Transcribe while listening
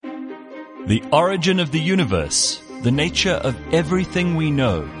The origin of the universe, the nature of everything we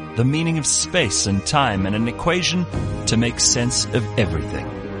know, the meaning of space and time, and an equation to make sense of everything.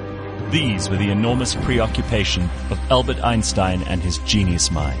 These were the enormous preoccupation of Albert Einstein and his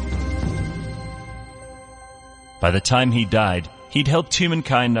genius mind. By the time he died, he'd helped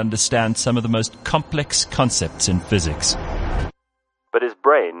humankind understand some of the most complex concepts in physics. But his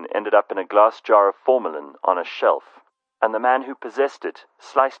brain ended up in a glass jar of formalin on a shelf, and the man who possessed it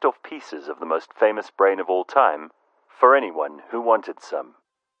sliced off pieces of the most famous brain of all time for anyone who wanted some.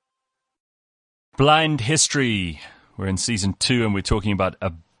 Blind History. We're in season 2 and we're talking about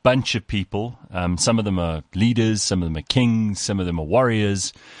a bunch of people. Some of them are leaders, some of them are kings, some of them are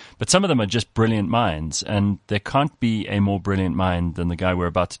warriors, but some of them are just brilliant minds, and there can't be a more brilliant mind than the guy we're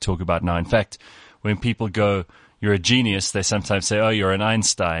about to talk about now. In fact, when people go, "You're a genius," they sometimes say, "Oh, you're an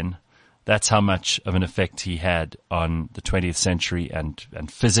Einstein." That's how much of an effect he had on the 20th century and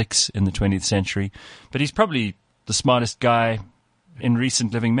physics in the 20th century. But he's probably the smartest guy in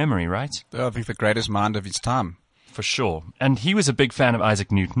recent living memory, right? I think the greatest mind of his time. For sure. And he was a big fan of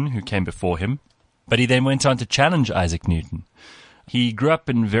Isaac Newton, who came before him. But he then went on to challenge Isaac Newton. He grew up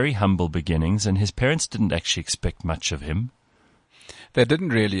in very humble beginnings, and his parents didn't actually expect much of him. They didn't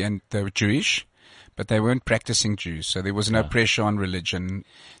really, and they were Jewish, but they weren't practicing Jews, so there was no pressure on religion.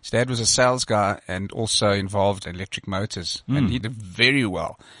 His dad was a sales guy and also involved in electric motors, and he did very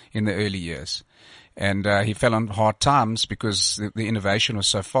well in the early years. And he fell on hard times because the innovation was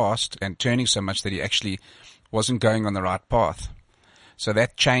so fast and turning so much that he actually wasn't going on the right path. So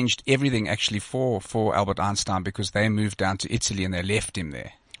that changed everything actually for Albert Einstein, because they moved down to Italy and they left him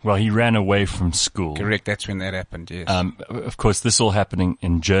there. Well, he ran away from school. Correct, that's when that happened, yes. Of course, this all happening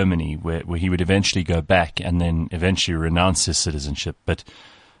in Germany, where he would eventually go back and then eventually renounce his citizenship. But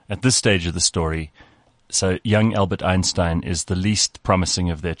at this stage of the story, so young Albert Einstein is the least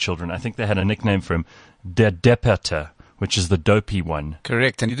promising of their children. I think they had a nickname for him, Der Depperter, which is the dopey one.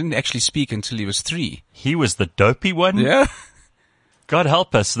 Correct, and he didn't actually speak until he was 3. He was the dopey one? Yeah. God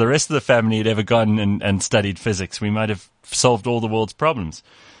help us, the rest of the family had ever gone and studied physics. We might have solved all the world's problems.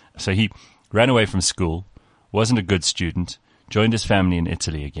 So he ran away from school, wasn't a good student, joined his family in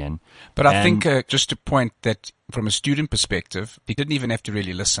Italy again. But I think, just to point that from a student perspective, he didn't even have to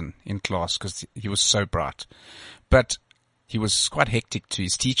really listen in class because he was so bright. But he was quite hectic to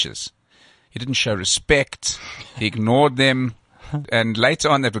his teachers. He didn't show respect. He ignored them. And later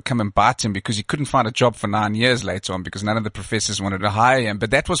on, that would come and bite him because he couldn't find a job for 9 years later on because none of the professors wanted to hire him.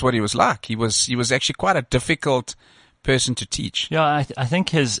 But that was what he was like. He was actually quite a difficult person to teach. Yeah, I think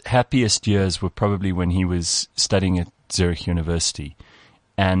his happiest years were probably when he was studying at Zurich University.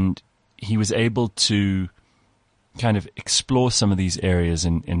 And he was able to kind of explore some of these areas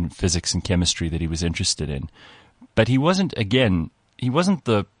in physics and chemistry that he was interested in. But he wasn't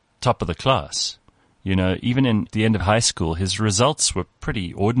the top of the class. You know, even in the end of high school, his results were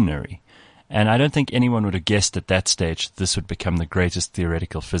pretty ordinary. And I don't think anyone would have guessed at that stage that this would become the greatest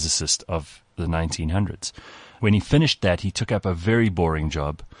theoretical physicist of the 1900s. When he finished that, he took up a very boring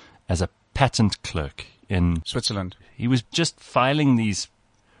job as a patent clerk in Switzerland. He was just filing these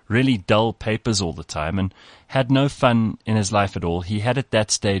really dull papers all the time and had no fun in his life at all. He had at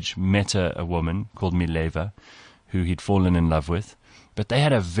that stage met a woman called Mileva, who he'd fallen in love with. But they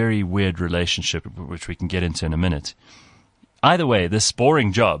had a very weird relationship, which we can get into in a minute. Either way, this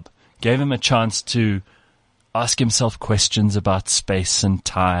boring job gave him a chance to ask himself questions about space and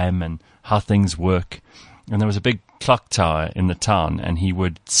time and how things work. And there was a big clock tower in the town, and he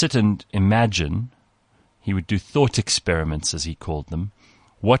would sit and imagine, he would do thought experiments, as he called them,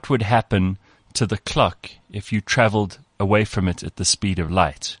 what would happen to the clock if you traveled away from it at the speed of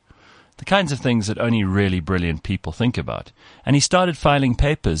light. The kinds of things that only really brilliant people think about. And he started filing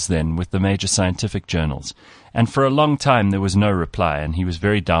papers then with the major scientific journals. And for a long time there was no reply, and he was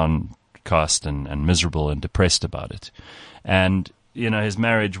very downcast and miserable and depressed about it. And, you know, his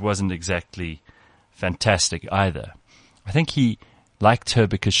marriage wasn't exactly fantastic either. I think he liked her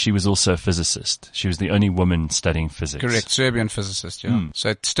because she was also a physicist. She was the only woman studying physics. Correct, Serbian physicist, yeah. So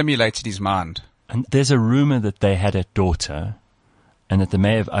it stimulated his mind. And there's a rumor that they had a daughter, and that they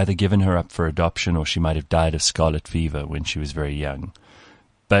may have either given her up for adoption or she might have died of scarlet fever when she was very young.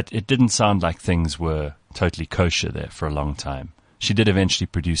 But it didn't sound like things were totally kosher there for a long time. She did eventually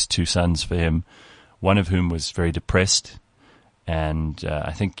produce 2 sons for him, one of whom was very depressed, and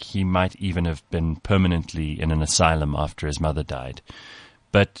I think he might even have been permanently in an asylum after his mother died.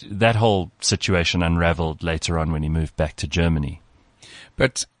 But that whole situation unraveled later on when he moved back to Germany.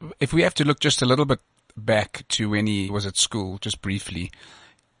 But if we have to look just a little bit back to when he was at school, just briefly,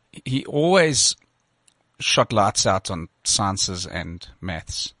 he always shot lights out on sciences and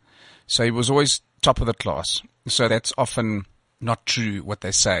maths. So he was always top of the class. So that's often not true what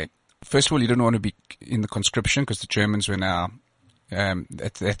they say. First of all, he didn't want to be in the conscription because the Germans were now,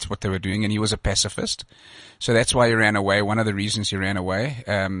 that's what they were doing, and he was a pacifist. So that's why he ran away. One of the reasons he ran away,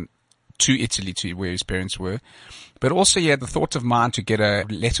 to Italy, to where his parents were. But also he had the thought of mind to get a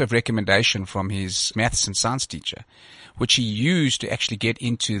letter of recommendation from his maths and science teacher, which he used to actually get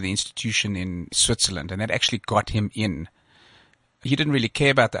into the institution in Switzerland, and that actually got him in. He didn't really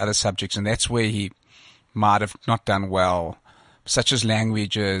care about the other subjects, and that's where he might have not done well, such as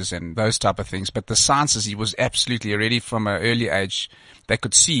languages and those type of things. But the sciences, he was absolutely already from an early age, they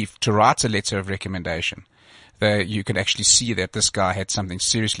could see to write a letter of recommendation. You could actually see that this guy had something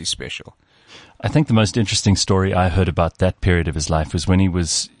seriously special. I think the most interesting story I heard about that period of his life was when he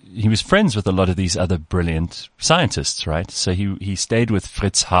was friends with a lot of these other brilliant scientists, right? So he stayed with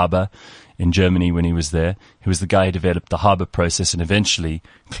Fritz Haber in Germany when he was there. He was the guy who developed the Haber process and eventually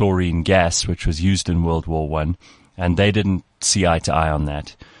chlorine gas, which was used in World War I. And they didn't see eye to eye on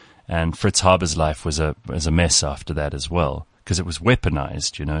that. And Fritz Haber's life was a mess after that as well, because it was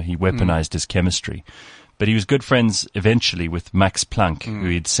weaponized, He weaponized his chemistry. But he was good friends eventually with Max Planck, who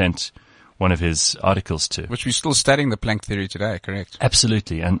he'd sent one of his articles to. Which we're still studying the Planck theory today, correct?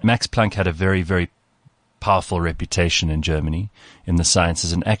 Absolutely. And Max Planck had a very, very powerful reputation in Germany in the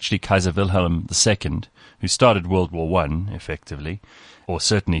sciences. And actually Kaiser Wilhelm II, who started World War I, effectively, or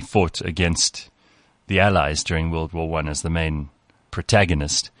certainly fought against the Allies during World War I as the main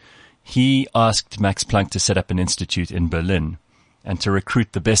protagonist, he asked Max Planck to set up an institute in Berlin and to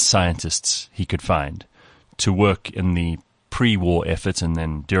recruit the best scientists he could find to work in the pre-war effort and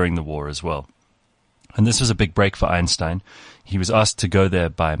then during the war as well. And this was a big break for Einstein. He was asked to go there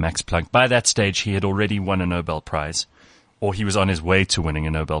by Max Planck. By that stage, he had already won a Nobel Prize, or he was on his way to winning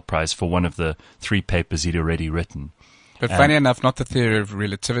a Nobel Prize for one of the 3 papers he'd already written. But funny enough, not the theory of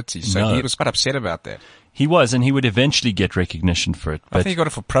relativity. So no. He was quite upset about that. He was, and he would eventually get recognition for it. I think he got it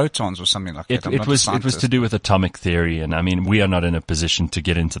for protons or something like that. It was to do with atomic theory, and I mean, we are not in a position to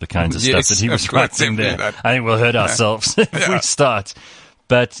get into the kinds of yes, stuff that he was writing there. That. I think we'll hurt ourselves if we start.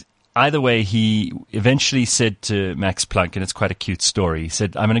 But either way, he eventually said to Max Planck, and it's quite a cute story, he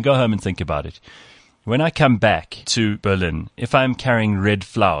said, I'm going to go home and think about it. When I come back to Berlin, if I'm carrying red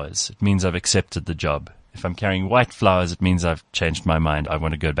flowers, it means I've accepted the job. If I'm carrying white flowers, it means I've changed my mind. I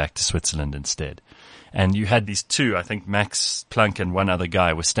want to go back to Switzerland instead. And you had these two, I think Max Planck and one other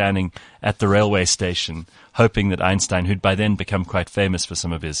guy were standing at the railway station hoping that Einstein, who'd by then become quite famous for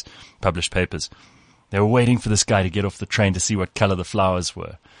some of his published papers, they were waiting for this guy to get off the train to see what color the flowers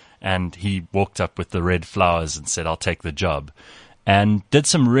were. And he walked up with the red flowers and said, I'll take the job. And did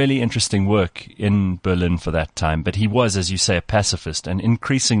some really interesting work in Berlin for that time. But he was, as you say, a pacifist. And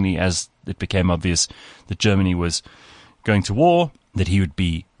increasingly, as it became obvious that Germany was going to war, that he would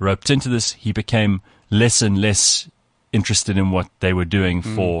be roped into this, he became less and less interested in what they were doing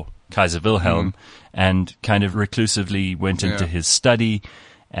for Kaiser Wilhelm and kind of reclusively went into his study.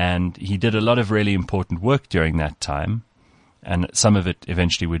 And he did a lot of really important work during that time. And some of it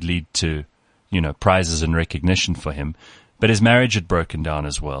eventually would lead to, prizes and recognition for him. But his marriage had broken down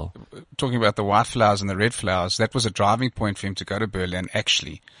as well. Talking about the white flowers and the red flowers, that was a driving point for him to go to Berlin,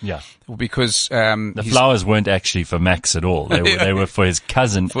 actually. Yeah. Because the flowers weren't actually for Max at all. They were for his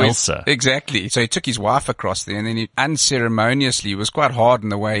cousin, Elsa. Exactly. So he took his wife across there, and then he unceremoniously, it was quite hard in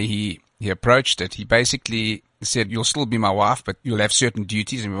the way he approached it. He basically said, you'll still be my wife, but you'll have certain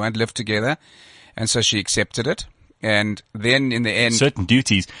duties and we won't live together. And so she accepted it. And then in the end... Certain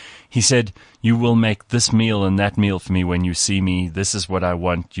duties. He said, you will make this meal and that meal for me when you see me. This is what I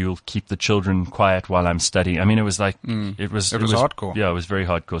want. You'll keep the children quiet while I'm studying. I mean, it was like... It was hardcore. Yeah, it was very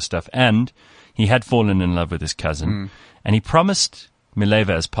hardcore stuff. And he had fallen in love with his cousin. And he promised Mileva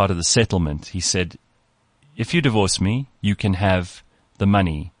as part of the settlement, he said, if you divorce me, you can have the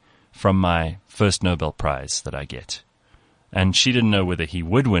money from my first Nobel Prize that I get. And she didn't know whether he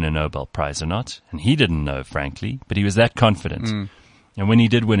would win a Nobel Prize or not. And he didn't know, frankly, but he was that confident. And when he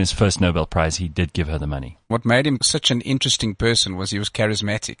did win his first Nobel Prize, he did give her the money. What made him such an interesting person was he was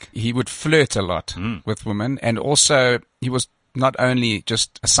charismatic. He would flirt a lot with women. And also, he was not only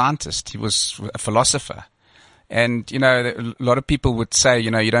just a scientist, he was a philosopher. And, a lot of people would say,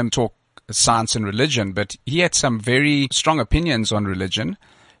 you don't talk science and religion, but he had some very strong opinions on religion.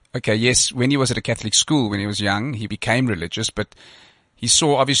 Okay, yes, when he was at a Catholic school, when he was young, he became religious, but he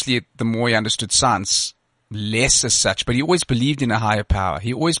saw, obviously, the more he understood science, less as such, but he always believed in a higher power.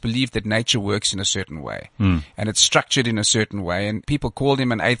 He always believed that nature works in a certain way, and it's structured in a certain way, and people called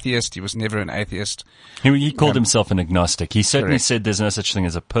him an atheist. He was never an atheist. He called himself an agnostic. He certainly said there's no such thing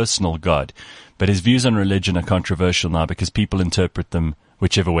as a personal God, but his views on religion are controversial now because people interpret them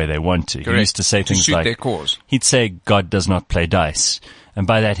whichever way they want to. Correct. He used to say things suit like, their cause. He'd say God does not play dice. And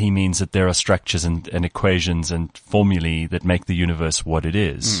by that he means that there are structures and equations and formulae that make the universe what it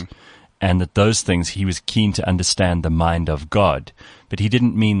is. And that those things, he was keen to understand the mind of God. But he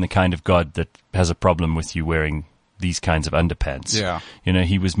didn't mean the kind of God that has a problem with you wearing these kinds of underpants. Yeah. You know,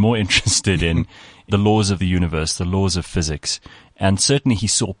 he was more interested in the laws of the universe, the laws of physics. And certainly he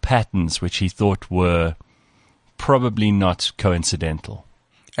saw patterns which he thought were probably not coincidental.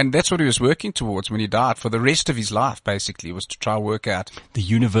 And that's what he was working towards when he died. For the rest of his life, basically, was to try to work out the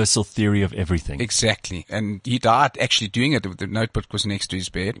universal theory of everything. Exactly. And he died actually doing it. The notebook was next to his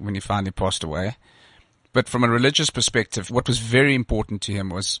bed when he finally passed away. But from a religious perspective, what was very important to him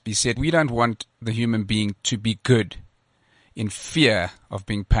was, he said, we don't want the human being to be good in fear of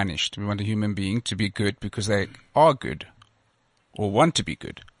being punished. We want a human being to be good because they are good or want to be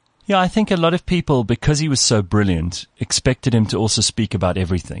good. Yeah, I think a lot of people, because he was so brilliant, expected him to also speak about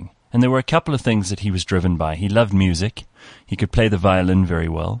everything. And there were a couple of things that he was driven by. He loved music. He could play the violin very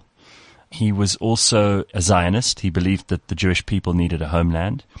well. He was also a Zionist. He believed that the Jewish people needed a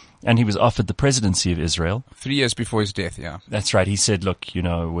homeland. And he was offered the presidency of Israel. 3 years before his death, yeah. That's right. He said, look, you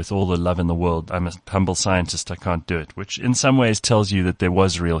know, with all the love in the world, I'm a humble scientist. I can't do it, which in some ways tells you that there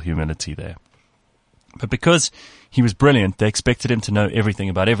was real humility there. But because he was brilliant, they expected him to know everything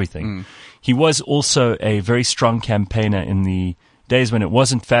about everything. He was also a very strong campaigner in the days when it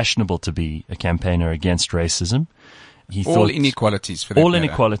wasn't fashionable to be a campaigner against racism. He all thought inequalities for that all matter.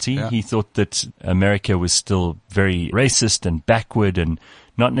 inequality. Yeah. He thought that America was still very racist and backward and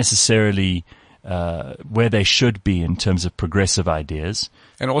not necessarily where they should be in terms of progressive ideas.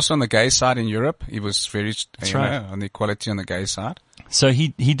 And also on the gay side in Europe, he was very right. on the equality on the gay side. So he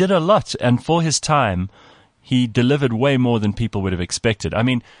did a lot, and for his time, he delivered way more than people would have expected. I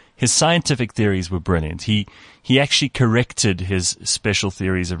mean, his scientific theories were brilliant. He actually corrected his special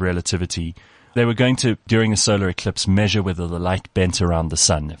theories of relativity. They were going to, during a solar eclipse, measure whether the light bent around the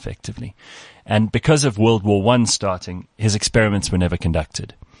sun, effectively. And because of World War I starting, his experiments were never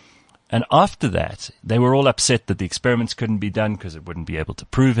conducted. And after that, they were all upset that the experiments couldn't be done because it wouldn't be able to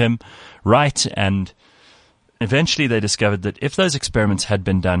prove him right. And eventually they discovered that if those experiments had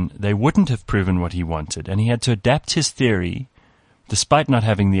been done, they wouldn't have proven what he wanted. And he had to adapt his theory, despite not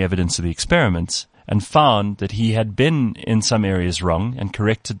having the evidence of the experiments, and found that he had been in some areas wrong and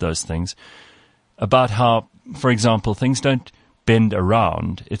corrected those things about how, for example, things don't bend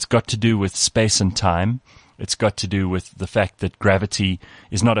around. It's got to do with space and time. It's got to do with the fact that gravity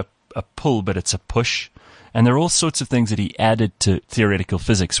is not a pull, but it's a push. And there are all sorts of things that he added to theoretical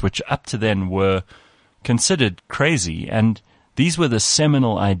physics, which up to then were considered crazy. And these were the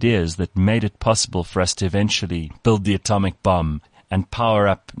seminal ideas that made it possible for us to eventually build the atomic bomb and power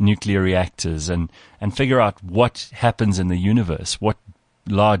up nuclear reactors and figure out what happens in the universe, what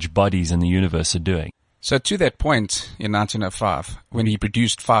large bodies in the universe are doing. So to that point in 1905, when he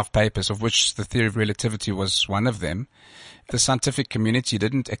produced 5 papers, of which the theory of relativity was one of them, the scientific community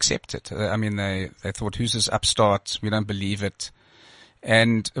didn't accept it. I mean, they thought, who's this upstart? We don't believe it.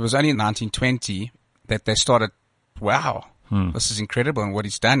 And it was only in 1920 that they started, wow, this is incredible and what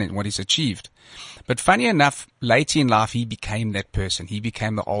he's done and what he's achieved. But funny enough, later in life, he became that person. He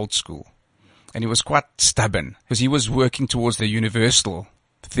became the old school. And he was quite stubborn because he was working towards the universal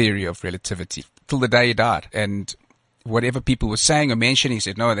theory of relativity till the day he died. And whatever people were saying or mentioning, he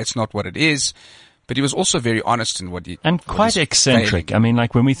said, no, that's not what it is. But he was also very honest in what he... And quite eccentric. Failing. I mean,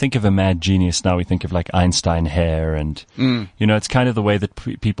 like when we think of a mad genius now, we think of like Einstein hair and, you know, it's kind of the way that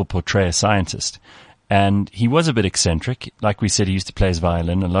people portray a scientist. And he was a bit eccentric. Like we said, he used to play his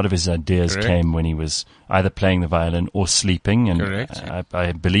violin. A lot of his ideas Correct. came when he was either playing the violin or sleeping. And Correct.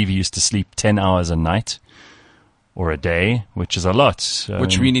 I believe he used to sleep 10 hours a night or a day, which is a lot.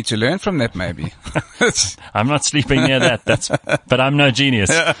 Which we need to learn from that, maybe. I'm not sleeping near that. But I'm no genius.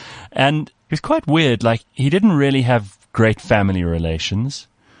 Yeah. And it was quite weird. Like, he didn't really have great family relations.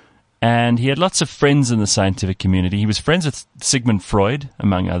 And he had lots of friends in the scientific community. He was friends with Sigmund Freud,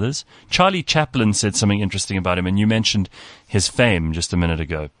 among others. Charlie Chaplin said something interesting about him, and you mentioned his fame just a minute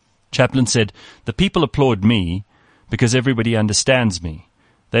ago. Chaplin said, "The people applaud me because everybody understands me.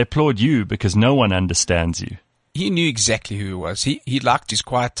 They applaud you because no one understands you." He knew exactly who he was. He liked his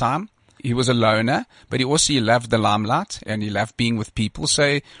quiet time. He was a loner, but he loved the limelight and he loved being with people.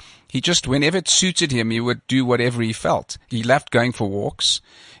 So he just, whenever it suited him, he would do whatever he felt. He loved going for walks.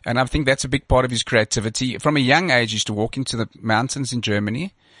 And I think that's a big part of his creativity. From a young age, he used to walk into the mountains in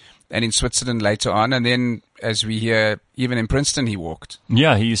Germany and in Switzerland later on. And then, as we hear, even in Princeton, he walked.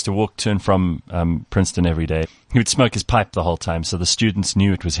 Yeah, he used to walk to and from Princeton every day. He would smoke his pipe the whole time, so the students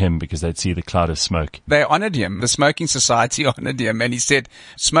knew it was him because they'd see the cloud of smoke. They honored him. The Smoking Society honored him, and he said,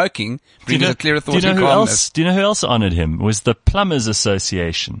 smoking brings a clearer thought and calmness. Do you know who else honored him? It was the Plumbers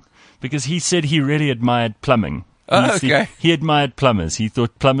Association, because he said he really admired plumbing. Oh, okay. He admired plumbers. He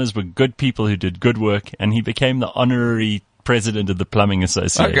thought plumbers were good people who did good work, and he became the honorary president of the Plumbing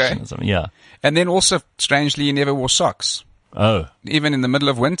Association. Okay. Or something. Yeah. And then also, strangely, he never wore socks. Oh. Even in the middle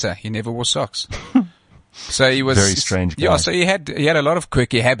of winter, he never wore socks. So he was very strange guy. Yeah, so he had a lot of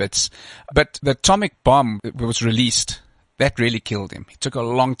quirky habits. But the atomic bomb was released. That really killed him. It took a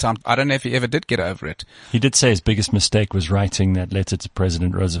long time. I don't know if he ever did get over it. He did say his biggest mistake was writing that letter to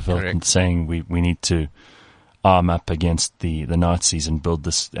President Roosevelt. Correct. And saying we need to arm up against the Nazis and build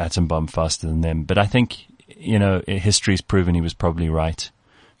this atom bomb faster than them. But I think, history's proven he was probably right.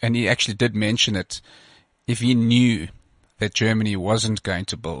 And he actually did mention it. If he knew that Germany wasn't going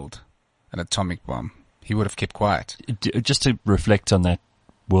to build an atomic bomb, he would have kept quiet. Just to reflect on that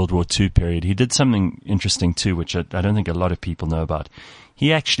World War II period, he did something interesting too, which I don't think a lot of people know about.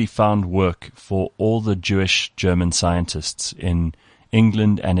 He actually found work for all the Jewish German scientists in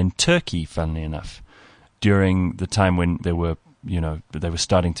England and in Turkey, funnily enough, during the time when they were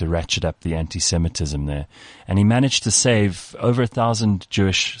starting to ratchet up the anti-Semitism there. And he managed to save over 1,000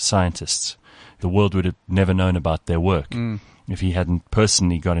 Jewish scientists. The world would have never known about their work if he hadn't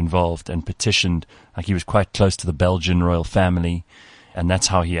personally got involved and petitioned. Like, he was quite close to the Belgian royal family, and that's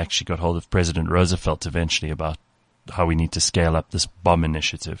how he actually got hold of President Roosevelt eventually about how we need to scale up this bomb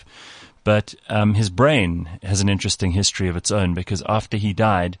initiative. But his brain has an interesting history of its own, because after he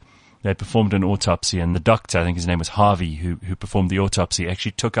died, they performed an autopsy, and the doctor, I think his name was Harvey, who performed the autopsy,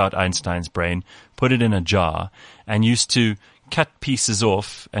 actually took out Einstein's brain, put it in a jar, and used to cut pieces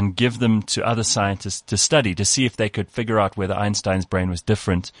off and give them to other scientists to study, to see if they could figure out whether Einstein's brain was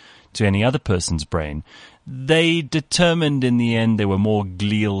different to any other person's brain. They determined in the end there were more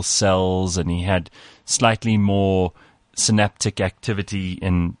glial cells, and he had slightly more synaptic activity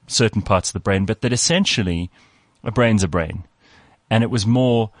in certain parts of the brain, but that essentially a brain's a brain. And it was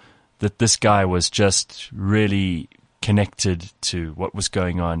more that this guy was just really connected to what was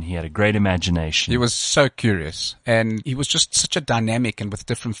going on. He had a great imagination. He was so curious, and he was just such a dynamic and with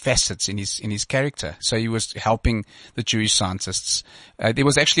different facets in his character. So he was helping the Jewish scientists. There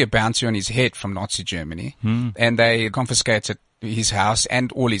was actually a bounty on his head from Nazi Germany, and they confiscated his house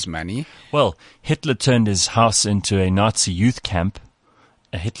and all his money. Well, Hitler turned his house into a Nazi youth camp,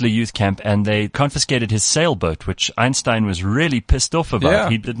 a Hitler youth camp, and they confiscated his sailboat, which Einstein was really pissed off about. Yeah.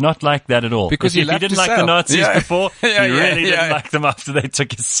 He did not like that at all. Because if he didn't like the Nazis before, he really didn't like them after they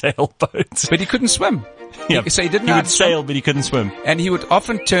took his sailboat. But he couldn't swim. Yeah. So he didn't He know how would to swim. sail, but he couldn't swim. And he would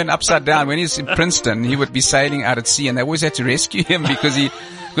often turn upside down. When he's in Princeton, he would be sailing out at sea, and they always had to rescue him because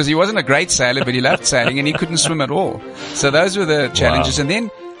he wasn't a great sailor, but he loved sailing, and he couldn't swim at all. So those were the challenges. Wow. And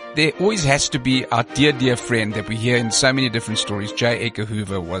then there always has to be our dear, dear friend that we hear in so many different stories. J. Edgar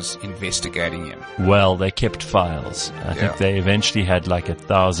Hoover was investigating him. Well, they kept files. I think they eventually had like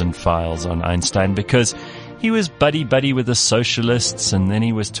 1,000 files on Einstein, because he was buddy-buddy with the socialists, and then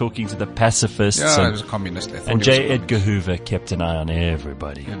he was talking to the pacifists. Yeah, he was a communist. And J. Edgar Hoover kept an eye on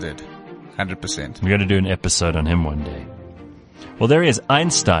everybody. He did. 100%. We're going to do an episode on him one day. Well, there he is,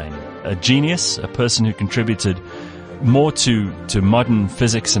 Einstein, a genius, a person who contributed more to modern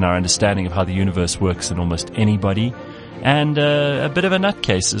physics and our understanding of how the universe works than almost anybody, and a bit of a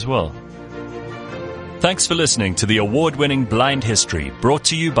nutcase as well. Thanks for listening to the award-winning Blind History, brought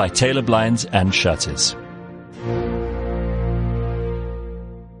to you by Taylor Blinds and Shutters.